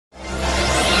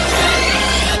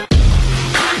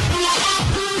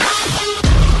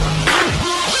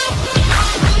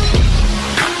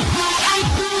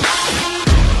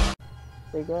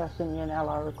I sent you an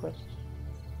ally request.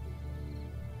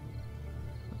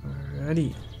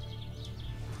 Alrighty.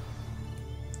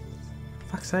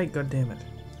 Fuck's sake, goddammit.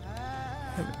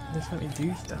 Let's let me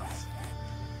do stuff.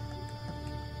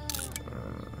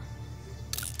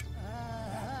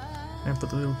 And put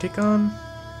the little tick on.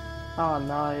 Oh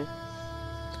no.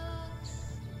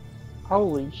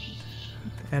 Holy sh...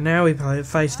 And now we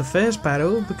face the first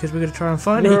battle because we're going to try and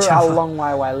find You're each a other. long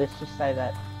way away, let's just say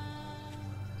that.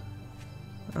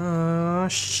 Oh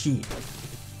shit.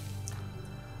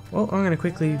 Well, I'm going to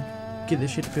quickly get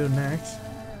this shit to build an axe.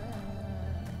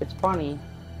 It's funny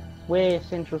where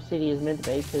Central City is meant to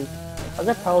be, because I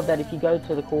got told that if you go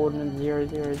to the coordinate 0,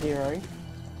 0, 0,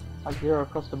 like 0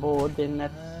 across the board, then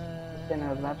that's the center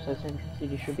of the map, so Central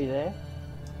City should be there.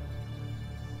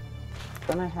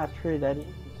 Don't know how true that is.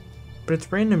 But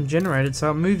it's random generated,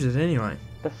 so it moves it anyway.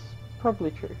 That's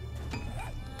probably true.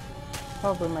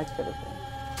 Probably makes better sense.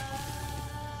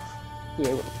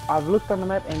 Yeah, I've looked on the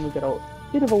map and we got a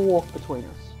bit of a walk between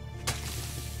us.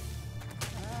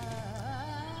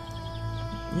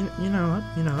 You know what?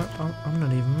 I'm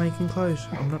not even making clothes.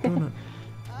 I'm not doing it.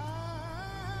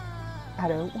 I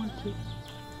don't want to.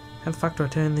 How the fuck do I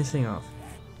turn this thing off?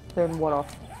 Turn what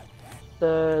off?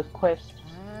 The quest.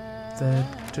 The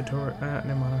tutorial.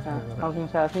 Never mind. I was going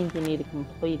to say, I think you need to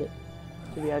complete it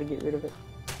to be able to get rid of it.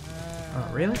 Oh,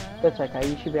 really? That's okay,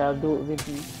 you should be able to do it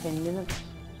within 10 minutes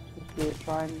if you're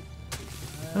trying.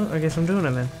 Oh, I guess I'm doing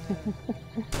it then.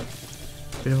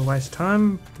 Bit of a waste of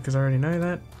time because I already know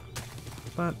that.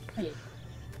 But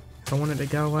if I want it to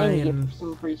go away and you and get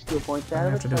some free skill points I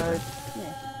out have of to it, do so it.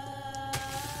 yeah.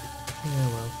 Yeah,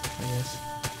 well, I guess.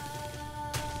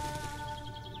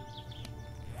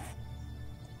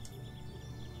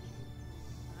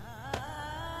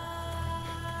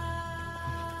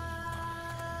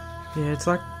 Yeah, it's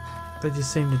like they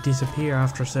just seem to disappear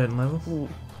after a certain level.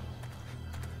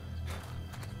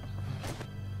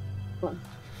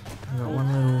 I've got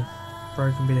one little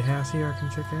broken bit of house here I can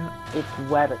check out. It's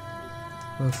wabbit.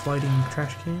 With a floating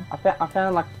trash can. I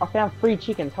found 3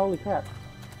 chickens, holy crap.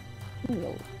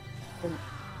 I'm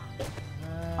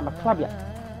a club ya.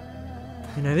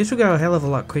 You know, this will go a hell of a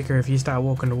lot quicker if you start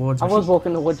walking towards I me. was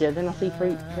walking towards you, then I seen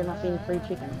 3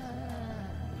 chickens.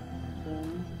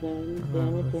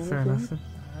 Fair enough then.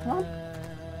 Come on.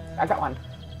 I got one.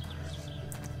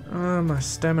 Oh, my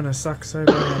stamina sucks so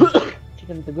bad.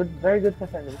 Chickens are good, very good for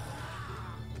feathers.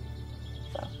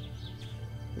 So,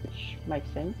 which makes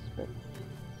sense, but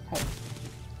hey.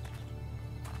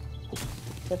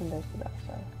 7 days for that,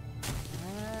 so.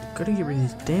 Gotta get rid of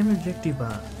this damn objective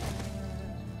bar.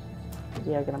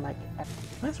 Yeah, I'm gonna make.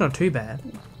 That's not too bad.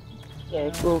 Yeah,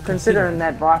 well, considering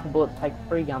that rifle bullets take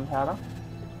 3 gunpowder.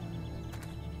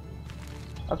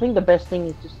 I think the best thing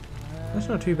is just. That's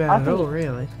not too bad at all,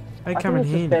 really. They come in I think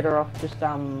it's handy. just better off just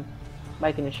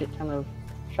making a shit ton of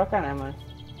shotgun ammo,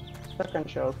 shotgun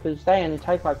shells, because they only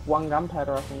take like 1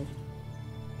 gunpowder, I think.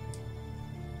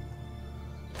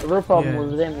 The real problem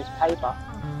with them is paper.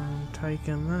 I'm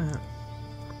taking that.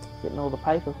 Getting all the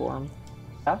paper for them.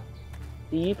 Stuff.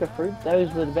 The yucca fruit, those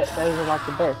were the best. Those are like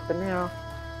the best. But now,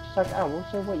 it's like, oh, well,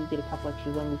 so what? You get a couple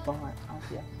extra zombies behind,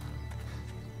 aren't you?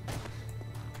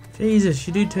 Jesus,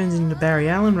 your dude turns into Barry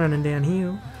Allen running down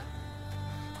here.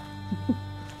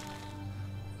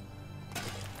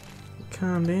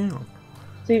 Calm down.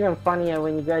 It's even funnier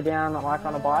when you go down like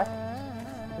on a bike.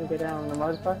 You go down on the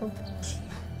motorcycle.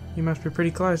 You must be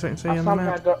pretty close, I can see you on the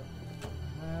map.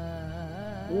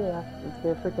 Yeah, it's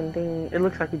the freaking thing. It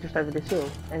looks like you're just over this hill,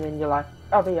 and then you're like,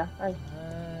 oh, there you are.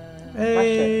 Hey.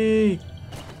 Hey!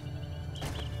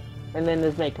 And then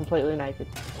there's me, completely naked.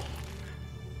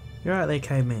 You're right there,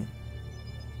 caveman.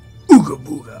 Ooga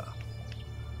booga!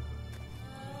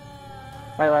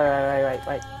 Wait.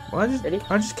 Well, Ready?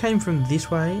 I just came from this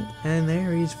way, and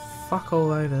there is fuck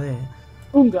all over there.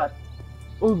 Ooga.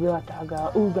 Ooga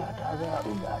taga, ooga taga,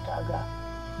 ooga taga.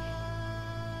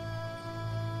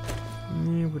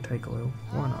 Yeah, we'll take oil.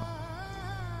 Why not?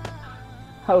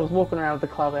 I was walking around with the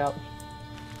club out.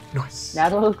 Nice. Now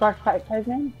do I look like a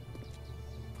caveman?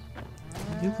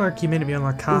 You look like you're meant to be on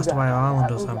like Castaway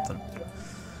Island or something.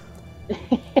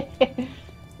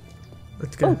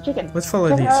 Let's go. Oh, chicken. Let's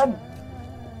follow this.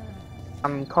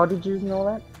 Cottages and all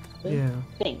that. Yeah.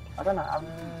 I don't know.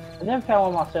 I never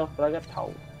found one myself, but I got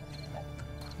told.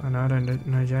 I know I don't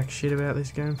know jack shit about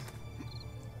this game.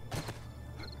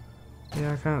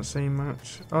 Yeah, I can't see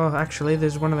much. Oh, actually,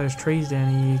 there's one of those trees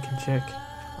down here you can check.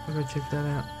 I'll go check that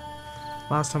out.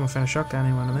 Last time I found a shotgun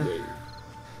in one of them.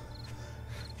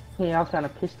 Yeah, I found a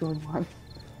pistol in one.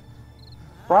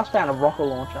 Bryce found a rocket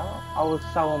launcher. I was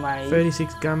so amazed.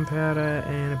 36 gunpowder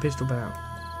and a pistol barrel.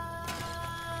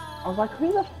 I was like,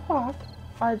 who the fuck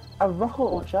hides a rocket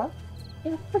launcher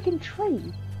in a freaking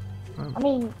tree? Oh. I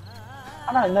mean,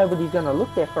 I know nobody's gonna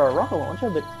look there for a rocket launcher,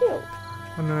 but still.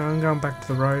 I know, I'm going back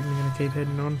to the road and I'm gonna keep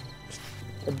heading on.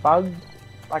 The bugs,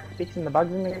 like fixing the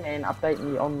bugs in there and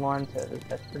updating the online servers,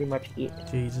 that's pretty much it.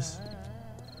 Jesus.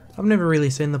 I've never really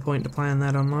seen the point to playing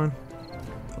that online.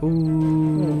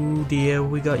 Ooh dear,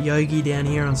 we got Yogi down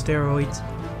here on steroids.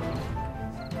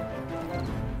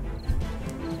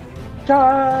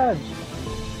 Charge!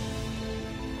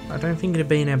 I don't think it'd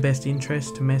be in our best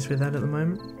interest to mess with that at the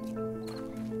moment.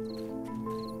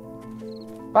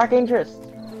 Back interest.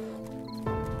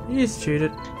 You just shoot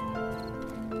it.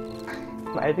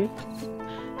 Maybe.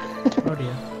 Oh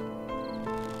dear.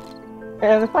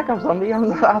 Yeah, the fuck up zombie, I'm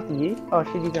not after you. Oh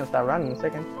shit, he's gonna start running in a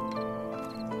second.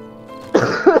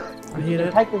 I hit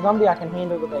it. Take the zombie, I can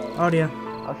handle the bear. Oh dear.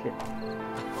 Oh shit.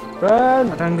 Run!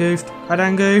 I done goofed. I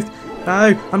done goofed.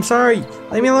 No, I'm sorry.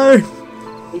 Leave me alone.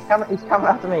 He's coming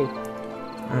after me.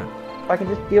 If I can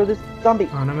just deal this zombie.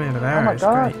 Oh, no, I'm out of Oh my arrows.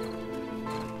 god. Great.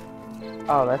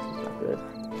 Oh, that's just not good.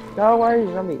 Go away,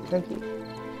 zombie. Thank you.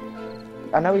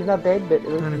 I know he's not dead, but...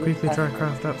 I'm gonna quickly try to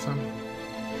craft up some.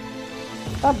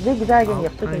 Stop zigzagging, Oh, you I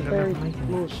freaking ain't got fairy enough making it.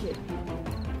 bullshit.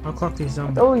 I'll clock these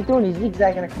zombies. All he's doing is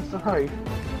zigzagging across the road.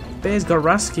 Bear's got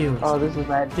rust skills. Oh, this is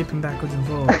bad. Dipping backwards and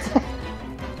forwards.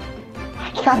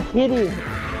 I can't hit him.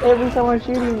 Every time I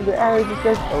shoot him, the arrow just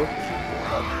goes... Oh, shit.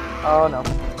 Oh no.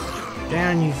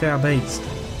 Down, you foul beast.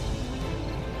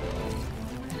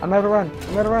 I'm out of run.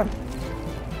 I'm out of run.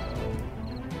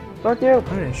 Fuck you. I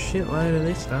got a shitload of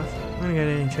this stuff. I'm gonna go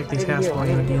down and check this house while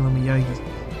you're dealing with yogis.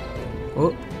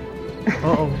 Oh.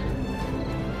 Uh-oh.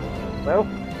 Well,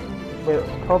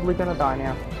 we're probably gonna die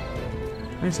now.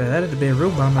 Don't say that, it'd be a real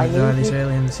bummer to die this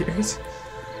early in the series.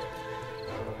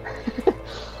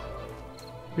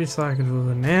 Just like, well,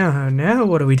 now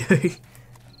what do we do?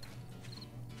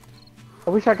 I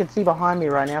wish I could see behind me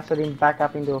right now so I didn't back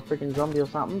up into a freaking zombie or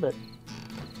something, but...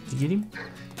 Did you get him?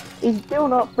 He's still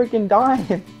not freaking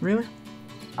dying. Really?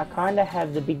 I kinda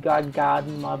have the big guy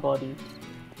guarding my body.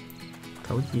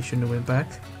 Told you shouldn't have went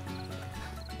back.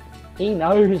 He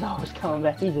knows I was coming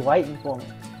back, he's waiting for me.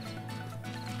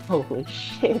 Holy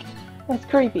shit, that's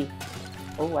creepy.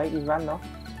 Oh wait, he's running off.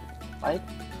 Wait,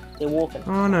 they're walking.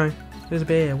 Oh no, there's a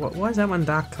bear. Why is that one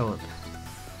dark coloured?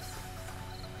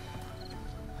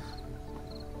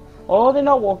 Oh, they're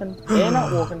not walking. They're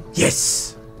not walking.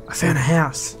 Yes! I found a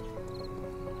house.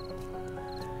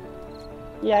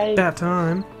 Yay. About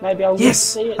time. Maybe I'll live to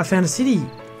see it. I found a city.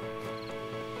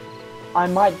 I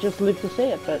might just live to see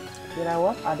it, but you know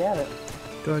what? I doubt it.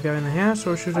 Do I go in the house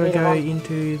or should I I mean, go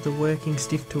into the working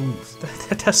stiff tools?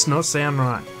 That does not sound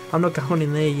right. I'm not going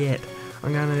in there yet.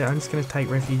 I'm just gonna take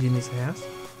refuge in this house.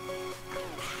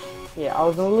 Yeah, I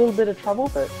was in a little bit of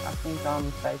trouble, but I think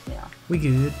I'm safe now. We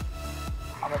good.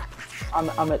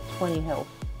 I'm at 20 health.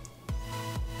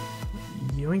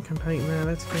 Yoink, I'm taking that.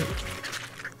 That's good.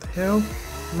 What the hell?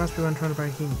 There must be one trying to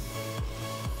break in.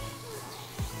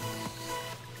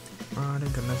 Oh, I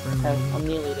don't got enough room. Okay, I'm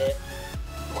nearly there.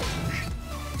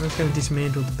 I'm just going to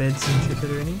dismantle the beds and shit that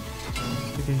are in here.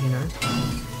 Because, you know.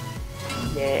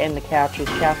 Yeah, and the couches.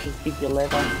 Couches give you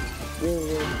leather.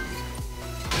 Really.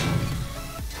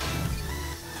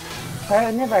 I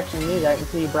never actually knew that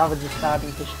until your brother just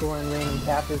started destroying random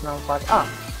couches, and I was like, ah,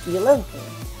 you get leather from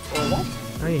them. Or what?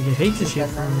 Oh, you get heaps of shit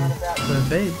from the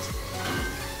beds.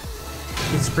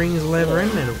 It springs leather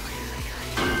and metal.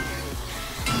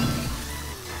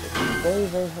 Very,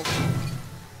 very helpful.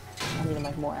 I need to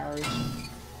make more arrows.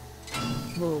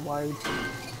 I'm a little worried.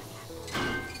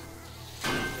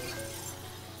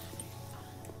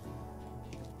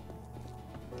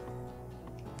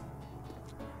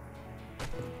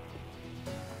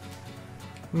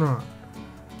 Right.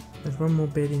 There's one more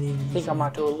bed in here. I think I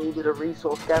might do a little bit of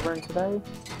resource gathering today.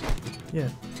 Yeah.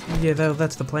 Yeah,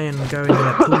 that's the plan. We'll go into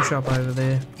that tool shop over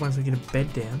there once we get a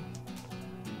bed down.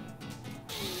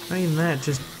 Not even that,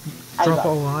 just drop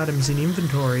all items in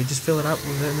inventory, just fill it up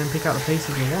with it and then pick up the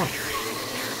pieces you want.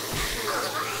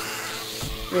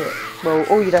 Yeah, well,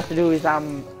 all you'd have to do is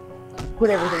put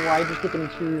everything away, just get the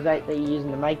materials that you're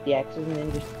using to make the axes, and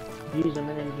then just use them,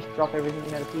 and then just drop everything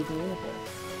that appears in the inventory.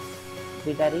 It'd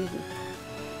be that easy.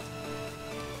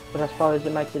 But I suppose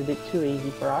it makes it a bit too easy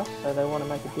for us, so they want to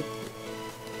make it difficult.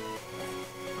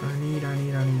 I need.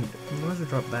 Might as well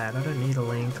drop that. I don't need a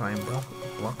land claim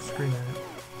block. Screw that.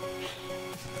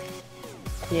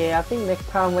 Yeah, I think next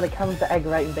time when it comes to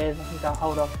aggravating bears, I think I'll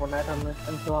hold off on that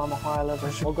until I'm a higher level.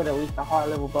 Or got at least a higher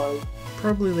level bow.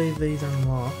 Probably leave these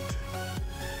unlocked.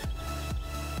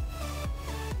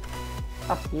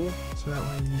 Up to you. So that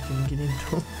way you can get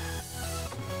into them.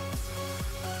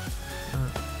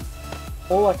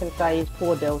 All I can say is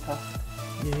poor Delta.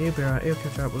 Yeah, he'll be alright. He'll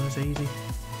catch up with us easy.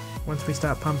 Once we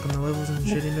start pumping the levels and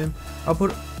shit into him. I'll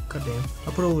put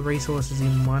all the resources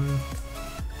in one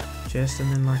chest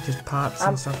and then like just parts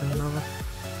and stuff in another.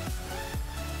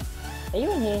 Are you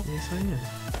in here? Yes, I am.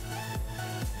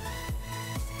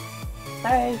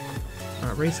 Hey.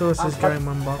 Alright, resources go in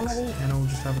one box and all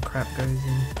just other crap goes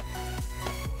in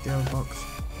the other box.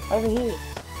 Over here.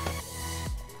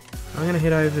 I'm gonna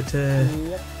head over to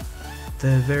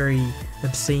the very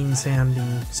obscene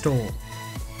sounding store.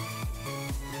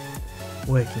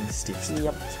 Working stiff stuff.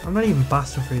 Yep. I'm not even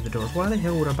busting through the doors. Why the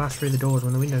hell would I bust through the doors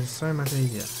when the windows are so much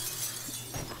easier?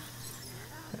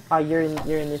 Oh, you're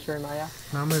in this room, are ya?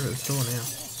 No, I'm over at the store now.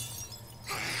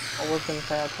 I was gonna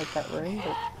say I'll take that room,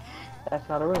 but that's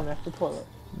not a room, that's the toilet.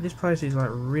 This place is like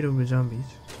riddled with zombies.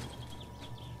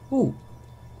 Ooh.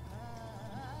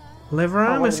 Lever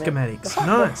armor schematics.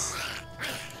 Nice.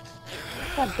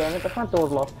 God damn it, the front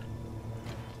door's locked.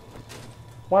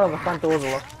 One of the front doors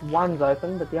are locked. One's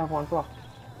open, but the other one's locked.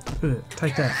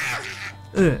 Take that.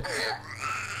 I'm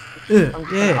just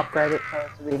gonna upgrade it so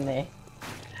it's in there.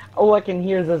 All I can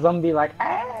hear is a zombie like,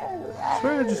 ah! I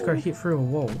swear I just got hit through a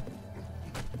wall.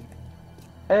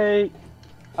 Hey!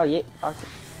 Oh yeah,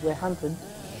 we're hunted.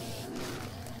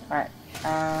 Alright,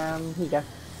 here you go.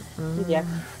 Here you go.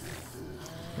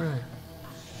 Right.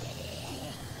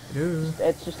 Ooh.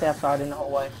 It's just outside in the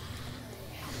hallway.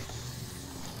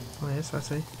 Oh yes, I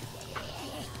see.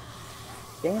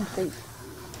 Damn seat.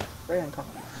 Very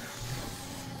uncomfortable.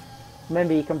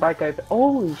 Remember, you can break open.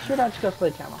 Holy shit, I just got a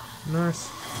sledgehammer. Nice.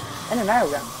 And a nail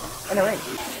gun. And a ring.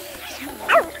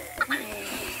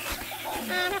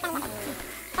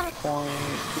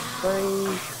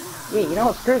 0.3. Yeah, you know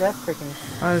what? Screw that freaking.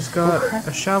 I just got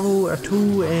a shovel, a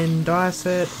tool, and die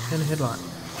set, and a headlight.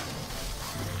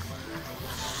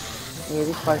 Yeah,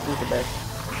 this place is the best.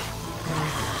 I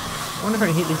wonder if I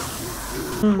can hit this.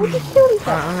 Alright,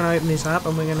 I'm gonna open this up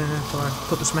and we're gonna have to like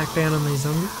put the smack down on these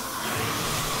zombies.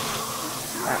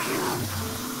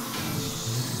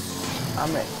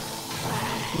 I'm ready.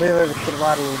 Move over to the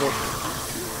right a little bit.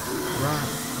 Right.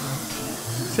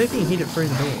 See if you can hit it through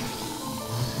the door.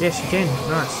 Yes, you can.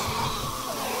 Nice.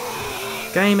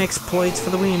 Game exploits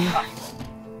for the win.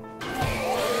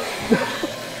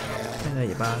 Hey there,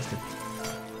 you bastard.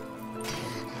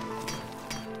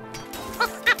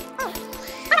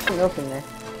 Something else in there.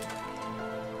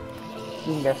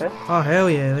 You can go first. Oh hell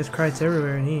yeah, there's crates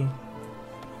everywhere in here.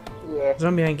 Yeah.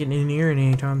 Zombie ain't getting in here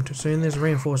anytime soon. There's a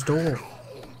reinforced door.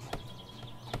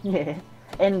 Yeah.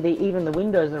 And even the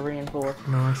windows are reinforced.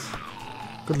 Nice.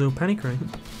 Good little panic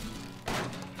room.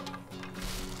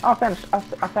 Oh, I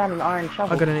found an iron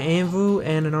shovel. I got an anvil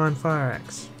and an iron fire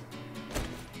axe.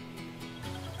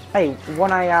 Hey,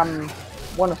 want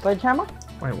a sledgehammer?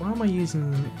 Wait, why am I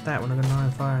using that when I got an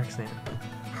iron fire axe now?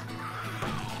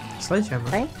 Sledgehammer?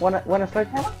 Hey, want a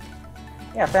sledgehammer?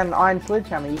 Yeah, I found an iron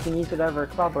sledgehammer. You can use it over a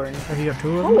club or anything. Have you got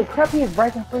two of them? Holy crap, he is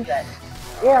breaking through that.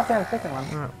 Yeah, I found a second one.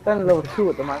 Right. It's only level 2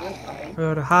 at the moment, I think. We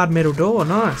got a hard metal door,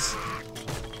 nice.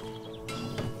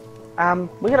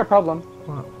 We got a problem.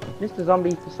 What? Mr.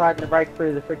 Zombie's decided to break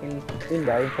through the freaking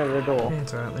window instead of the door. Yeah,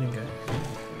 it's alright, let him go.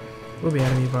 We'll be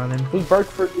out of here by then. He broke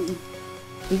through.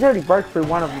 He's already broke through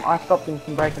one of them. I stopped him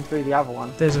from breaking through the other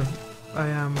one. There's a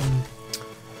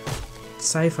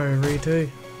safe over here too.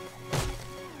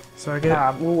 So I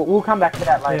get. We'll come back to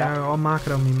that later. Yeah, I'll mark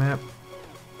it on my map.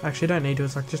 Actually, I don't need to.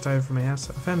 It's like just over from my house.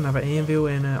 I found another anvil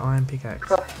and an iron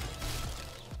pickaxe.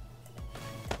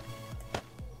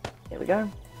 Here we go.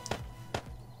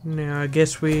 Now I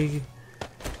guess we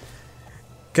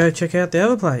go check out the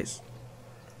other place.